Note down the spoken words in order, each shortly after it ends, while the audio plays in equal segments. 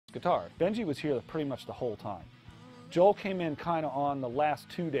guitar. Benji was here pretty much the whole time. Joel came in kind of on the last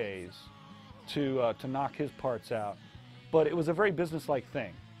 2 days to knock his parts out, but it was a very businesslike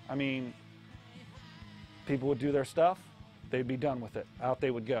thing. I mean, people would do their stuff, they'd be done with it, out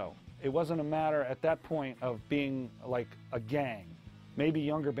they would go. It wasn't a matter at that point of being like a gang. Maybe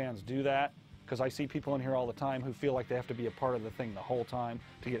younger bands do that, because I see people in here all the time who feel like they have to be a part of the thing the whole time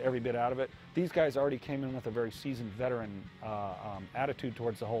to get every bit out of it. These guys already came in with a very seasoned veteran attitude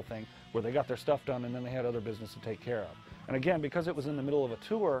towards the whole thing, where they got their stuff done and then they had other business to take care of. And again, because it was in the middle of a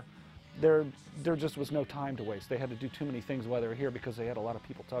tour, there just was no time to waste. They had to do too many things while they were here because they had a lot of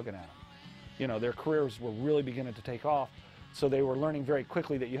people tugging at them. You know, their careers were really beginning to take off, so they were learning very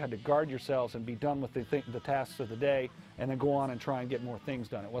quickly that you had to guard yourselves and be done with the tasks of the day and then go on and try and get more things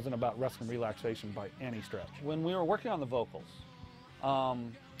done. It wasn't about rest and relaxation by any stretch. When we were working on the vocals,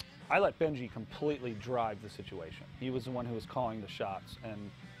 I let Benji completely drive the situation. He was the one who was calling the shots, and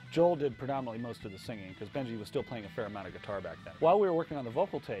Joel did predominantly most of the singing because Benji was still playing a fair amount of guitar back then. While we were working on the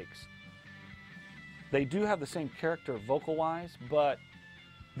vocal takes, they do have the same character vocal-wise, but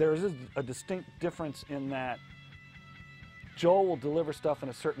there is a distinct difference in that Joel will deliver stuff in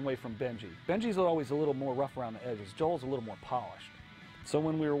a certain way from Benji. Benji's always a little more rough around the edges. Joel's a little more polished. So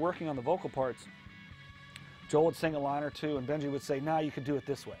when we were working on the vocal parts, Joel would sing a line or two and Benji would say, "Nah, you could do it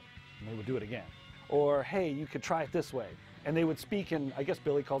this way." And they would do it again. Or, "Hey, you could try it this way." And they would speak in, I guess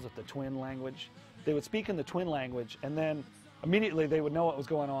Billy calls it the twin language. They would speak in the twin language, and then immediately they would know what was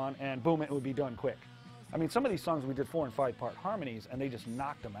going on, and boom, it would be done quick. I mean, some of these songs we did 4- and 5-part harmonies, and they just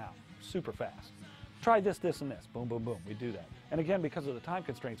knocked them out super fast. Try this, this, and this. Boom, boom, boom. We do that. And again, because of the time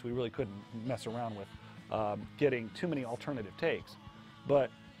constraints, we really couldn't mess around with getting too many alternative takes. But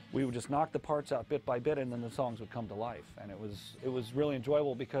we would just knock the parts out bit by bit, and then the songs would come to life. And it was really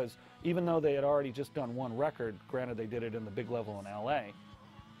enjoyable because even though they had already just done one record, granted they did it in the big level in LA,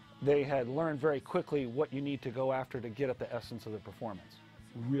 they had learned very quickly what you need to go after to get at the essence of the performance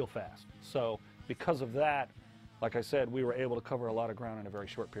real fast. So because of that, like I said, we were able to cover a lot of ground in a very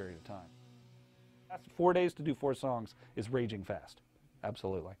short period of time. 4 days to do 4 songs is raging fast.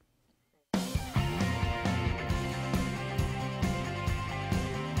 Absolutely.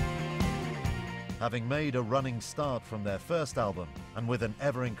 Having made a running start from their first album, and with an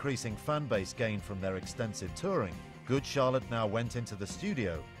ever-increasing fan base gained from their extensive touring, Good Charlotte now went into the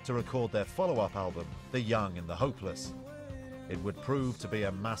studio to record their follow-up album, The Young and the Hopeless. It would prove to be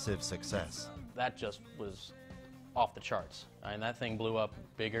a massive success. That just was off the charts. I mean, that thing blew up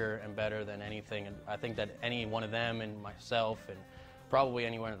bigger and better than anything, and I think that any one of them and myself and probably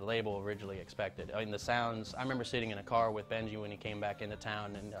anyone at the label originally expected. I mean, the sounds, I remember sitting in a car with Benji when he came back into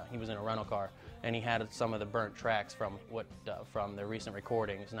town, and he was in a rental car, and he had some of the burnt tracks from from their recent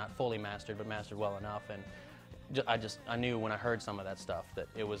recordings, not fully mastered, but mastered well enough, and I knew when I heard some of that stuff that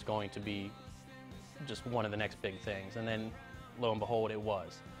it was going to be just one of the next big things, and then lo and behold, it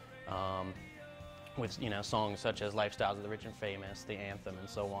was. With, you know, songs such as Lifestyles of the Rich and Famous, The Anthem, and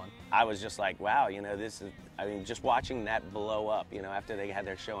so on. I was just like, wow, you know, this is, I mean, just watching that blow up, you know, after they had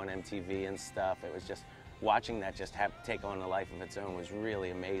their show on MTV and stuff, it was just, watching that just take on a life of its own was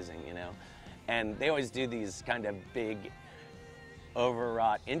really amazing, you know. And they always do these kind of big,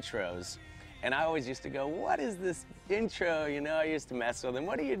 overwrought intros, and I always used to go, what is this intro, you know, I used to mess with them,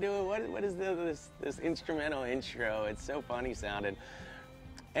 what are you doing, what is this instrumental intro, it's so funny sounding.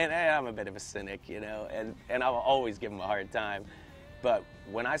 And I'm a bit of a cynic, you know, and I'll always give them a hard time. But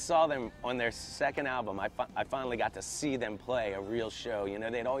when I saw them on their second album, I finally got to see them play a real show. You know,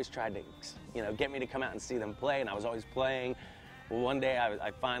 they'd always tried to, you know, get me to come out and see them play, and I was always playing. Well, one day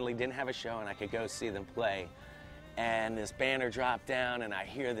I finally didn't have a show, and I could go see them play. And this banner dropped down, and I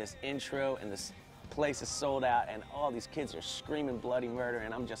hear this intro, and this place is sold out, and all these kids are screaming bloody murder,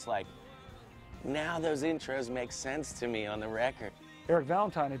 and I'm just like, now those intros make sense to me on the record. Eric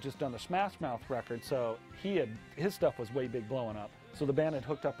Valentine had just done the Smash Mouth record, so his stuff was way big blowing up. So the band had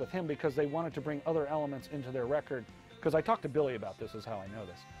hooked up with him because they wanted to bring other elements into their record. Because I talked to Billy about this, is how I know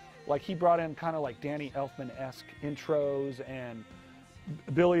this. Like, he brought in kind of like Danny Elfman-esque intros, and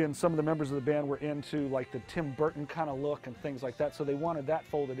Billy and some of the members of the band were into like the Tim Burton kind of look and things like that, so they wanted that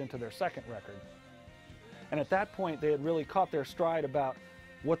folded into their second record. And at that point, they had really caught their stride about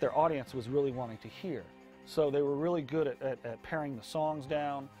what their audience was really wanting to hear. So they were really good at paring the songs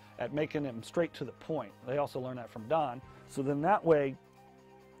down, at making them straight to the point. They also learned that from Don. So then that way,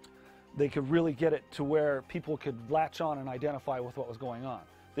 they could really get it to where people could latch on and identify with what was going on.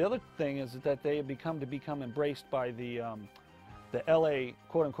 The other thing is that they had become embraced by the LA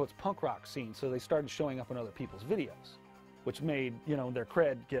quote-unquote punk rock scene. So they started showing up in other people's videos, which made, you know, their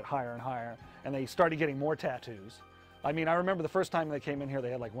cred get higher and higher. And they started getting more tattoos. I mean, I remember the first time they came in here, they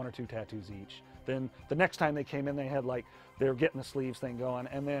had like 1 or 2 tattoos each. Then the next time they came in, they had like, they were getting the sleeves thing going.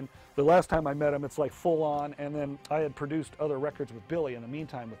 And then the last time I met them, it's like full on. And then I had produced other records with Billy in the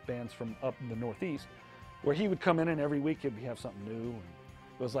meantime with bands from up in the Northeast, where he would come in and every week he'd have something new. And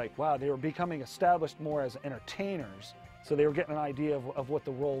it was like, wow, they were becoming established more as entertainers. So they were getting an idea of what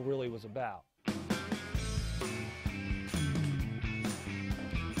the role really was about.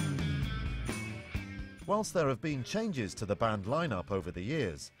 Whilst there have been changes to the band lineup over the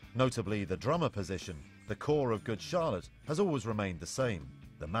years, notably the drummer position, the core of Good Charlotte has always remained the same: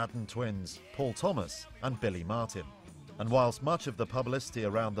 the Madden twins, Paul Thomas and Billy Martin. And whilst much of the publicity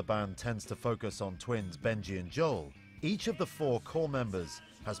around the band tends to focus on twins Benji and Joel, each of the 4 core members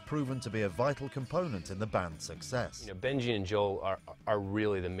has proven to be a vital component in the band's success. You know, Benji and Joel are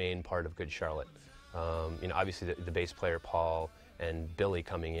really the main part of Good Charlotte. You know, obviously the bass player Paul and Billy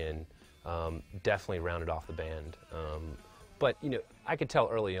coming in definitely rounded off the band. But you know, I could tell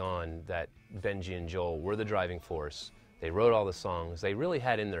early on that Benji and Joel were the driving force. They wrote all the songs. They really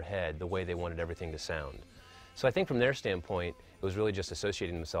had in their head the way they wanted everything to sound. So I think from their standpoint, it was really just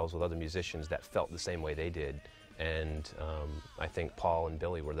associating themselves with other musicians that felt the same way they did. And I think Paul and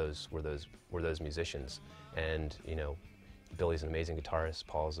Billy were those musicians. And you know, Billy's an amazing guitarist.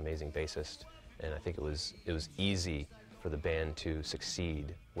 Paul's an amazing bassist. And I think it was easy for the band to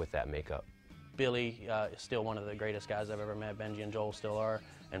succeed with that makeup. Billy is still one of the greatest guys I've ever met. Benji and Joel still are,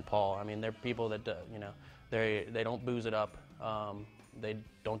 and Paul. I mean, they're people that you know, they don't booze it up. They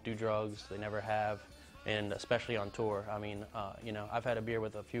don't do drugs. They never have, and especially on tour. I mean, you know, I've had a beer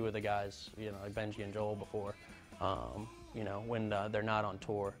with a few of the guys, you know, like Benji and Joel before. You know, when they're not on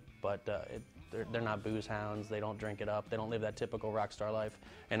tour, but they're not booze hounds. They don't drink it up. They don't live that typical rock star life.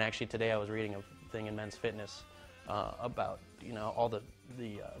 And actually, today I was reading a thing in Men's Fitness about, you know, all the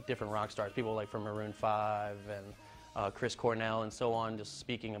different rock stars, people like from Maroon 5 and Chris Cornell and so on, just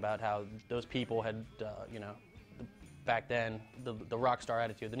speaking about how those people had, you know, back then, the rock star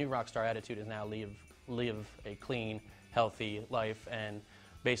attitude, the new rock star attitude is now live a clean, healthy life and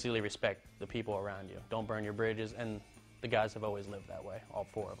basically respect the people around you. Don't burn your bridges, and the guys have always lived that way, all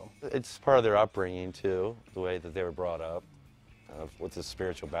 4 of them. It's part of their upbringing too, the way that they were brought up, with a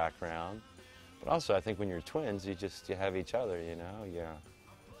spiritual background. But also, I think when you're twins, you have each other, you know? You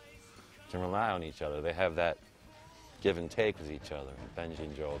can rely on each other. They have that give and take with each other, Benji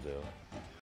and Joel do.